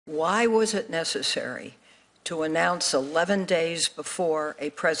Why was it necessary to announce 11 days before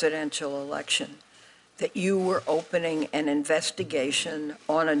a presidential election that you were opening an investigation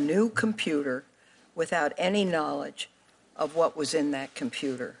on a new computer without any knowledge of what was in that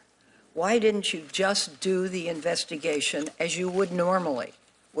computer? Why didn't you just do the investigation as you would normally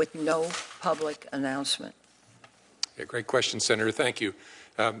with no public announcement? Yeah, great question, Senator. Thank you.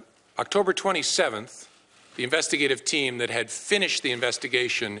 October 27th, the investigative team that had finished the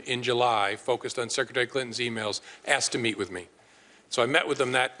investigation in July, focused on Secretary Clinton's emails, asked to meet with me. So I met with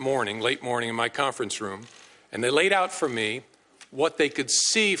them that morning, late morning, in my conference room, and they laid out for me what they could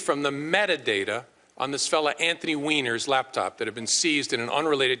see from the metadata on this fella Anthony Weiner's laptop that had been seized in an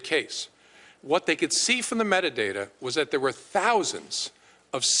unrelated case. What they could see from the metadata was that there were thousands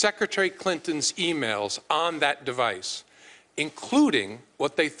of Secretary Clinton's emails on that device, including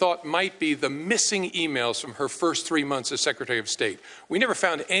what they thought might be the missing emails from her first 3 months as Secretary of State. We never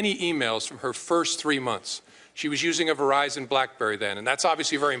found any emails from her first 3 months. She was using a Verizon BlackBerry then, and that's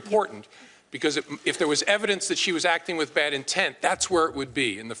obviously very important because if there was evidence that she was acting with bad intent, that's where it would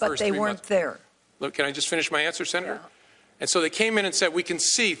be in the first 3 months. But they weren't there. Look, can I just finish my answer, Senator? Yeah. And so they came in and said, we can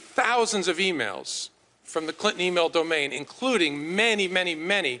see thousands of emails from the Clinton email domain, including many, many,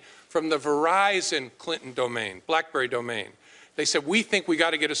 many from the Verizon Clinton domain, BlackBerry domain. They said, we think we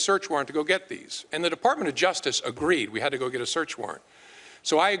got to get a search warrant to go get these. And the Department of Justice agreed we had to go get a search warrant.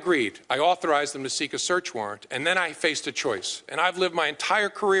 So I agreed. I authorized them to seek a search warrant, and then I faced a choice. And I've lived my entire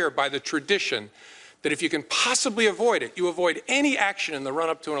career by the tradition that if you can possibly avoid it, you avoid any action in the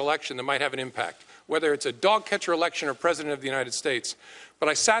run-up to an election that might have an impact, whether it's a dog catcher election or President of the United States. But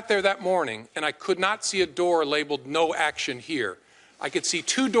I sat there that morning, and I could not see a door labeled no action here. I could see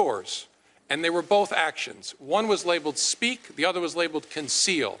two doors, and they were both actions. One was labeled speak, the other was labeled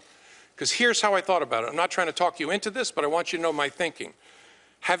conceal. Because here's how I thought about it. I'm not trying to talk you into this, but I want you to know my thinking.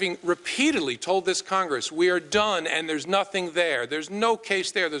 Having repeatedly told this Congress, we are done and there's nothing there, there's no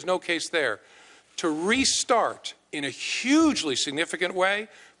case there, there's no case there, to restart in a hugely significant way,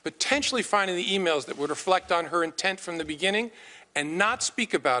 potentially finding the emails that would reflect on her intent from the beginning and not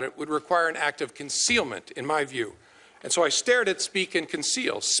speak about it would require an act of concealment, in my view. And so I stared at speak and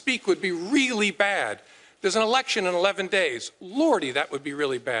conceal. Speak would be really bad. There's an election in 11 days. Lordy, that would be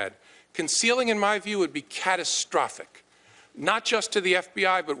really bad. Concealing, in my view, would be catastrophic. Not just to the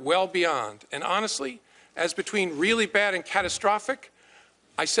FBI, but well beyond. And honestly, as between really bad and catastrophic,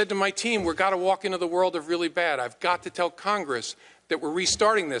 I said to my team, we've got to walk into the world of really bad. I've got to tell Congress that we're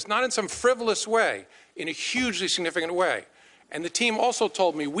restarting this, not in some frivolous way, in a hugely significant way. And the team also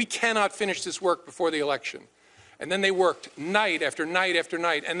told me, we cannot finish this work before the election. And then they worked night after night after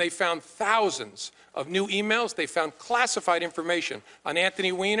night, and they found thousands of new emails. They found classified information on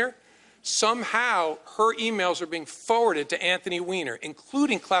Anthony Weiner. Somehow, her emails are being forwarded to Anthony Weiner,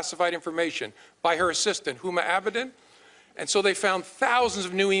 including classified information by her assistant, Huma Abedin. And so they found thousands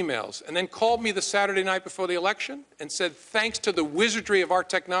of new emails and then called me the Saturday night before the election and said, thanks to the wizardry of our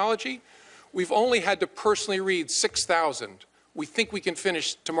technology, we've only had to personally read 6,000. We think we can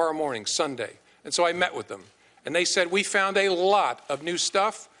finish tomorrow morning, Sunday. And so I met with them. And they said, we found a lot of new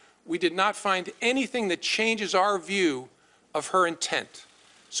stuff. We did not find anything that changes our view of her intent.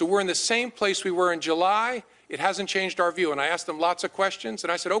 So we're in the same place we were in July. It hasn't changed our view. And I asked them lots of questions.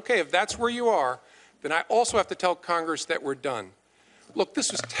 And I said, okay, if that's where you are, then I also have to tell Congress that we're done. Look,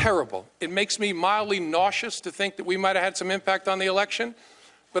 this was terrible. It makes me mildly nauseous to think that we might have had some impact on the election.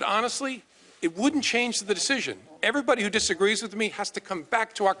 But honestly, it wouldn't change the decision. Everybody who disagrees with me has to come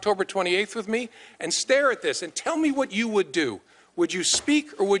back to October 28th with me and stare at this and tell me what you would do. Would you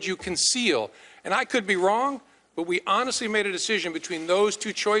speak or would you conceal? And I could be wrong, but we honestly made a decision between those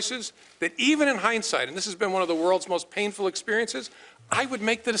two choices that even in hindsight, and this has been one of the world's most painful experiences, I would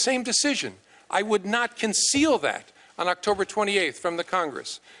make the same decision. I would not conceal that on October 28th from the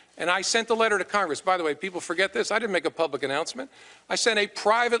Congress. And I sent a letter to Congress. By the way, people forget this. I didn't make a public announcement. I sent a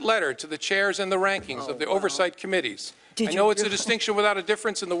private letter to the chairs and the rankings of the oversight committees. I know it's a distinction without a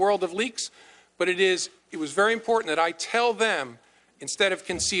difference in the world of leaks, but it was very important that I tell them instead of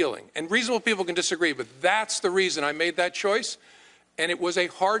concealing. And reasonable people can disagree, but that's the reason I made that choice. And it was a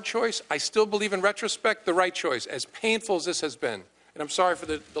hard choice. I still believe in retrospect the right choice, as painful as this has been. And I'm sorry for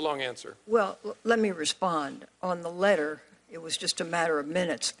the long answer. Well, let me respond. On the letter, it was just a matter of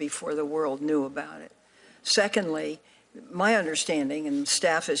minutes before the world knew about it. Secondly, my understanding, and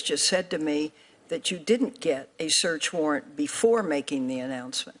staff has just said to me, that you didn't get a search warrant before making the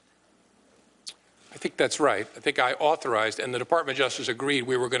announcement. I think that's right. I think I authorized, and the Department of Justice agreed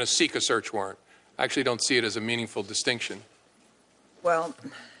we were going to seek a search warrant. I actually don't see it as a meaningful distinction. Well,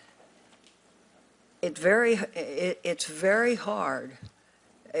 it's very hard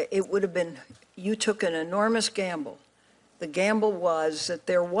it would have been, you took an enormous gamble. The gamble was that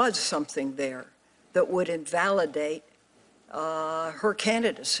there was something there that would invalidate her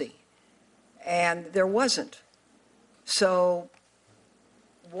candidacy, and there wasn't. So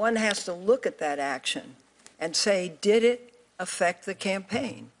one has to look at that action and say, did it affect the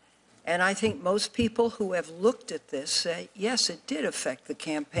campaign? And I think most people who have looked at this say, yes, it did affect the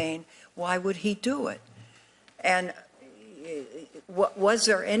campaign. Why would he do it? And was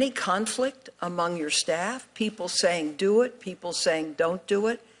there any conflict among your staff? People saying do it, people saying don't do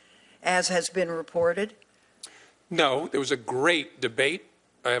it, as has been reported? No, there was a great debate.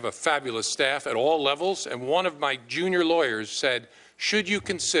 I have a fabulous staff at all levels, and one of my junior lawyers said, should you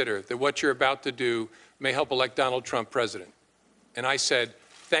consider that what you're about to do may help elect Donald Trump president? And I said,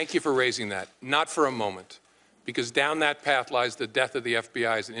 thank you for raising that. Not for a moment, because down that path lies the death of the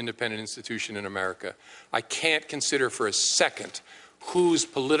FBI as an independent institution in America. I can't consider for a second whose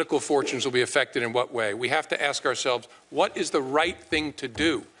political fortunes will be affected in what way. We have to ask ourselves, what is the right thing to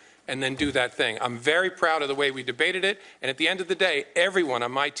do? And then do that thing. I'm very proud of the way we debated it, and at the end of the day, everyone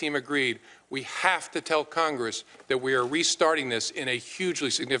on my team agreed we have to tell Congress that we are restarting this in a hugely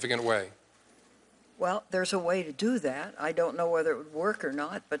significant way. Well, there's a way to do that. I don't know whether it would work or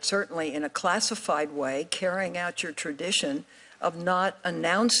not, but certainly in a classified way, carrying out your tradition of not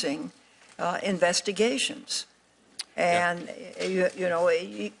announcing investigations. And,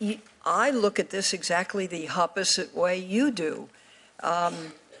 I look at this exactly the opposite way you do.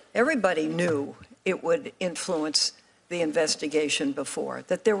 Everybody knew it would influence the investigation before,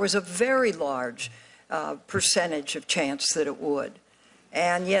 that there was a very large percentage of chance that it would.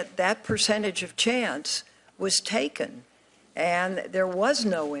 And yet that percentage of chance was taken, and there was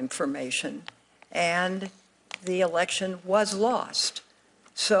no information, and the election was lost.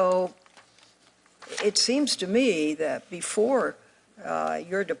 So it seems to me that before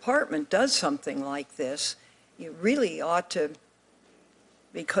your department does something like this, you really ought to,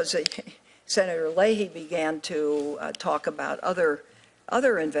 because Senator Leahy began to talk about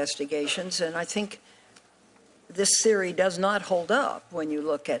other investigations, and I think this theory does not hold up when you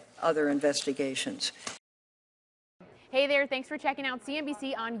look at other investigations. Hey there, thanks for checking out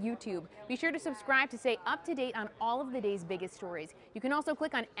CNBC on YouTube. Be sure to subscribe to stay up to date on all of the day's biggest stories. You can also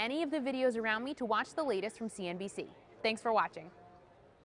click on any of the videos around me to watch the latest from CNBC. Thanks for watching.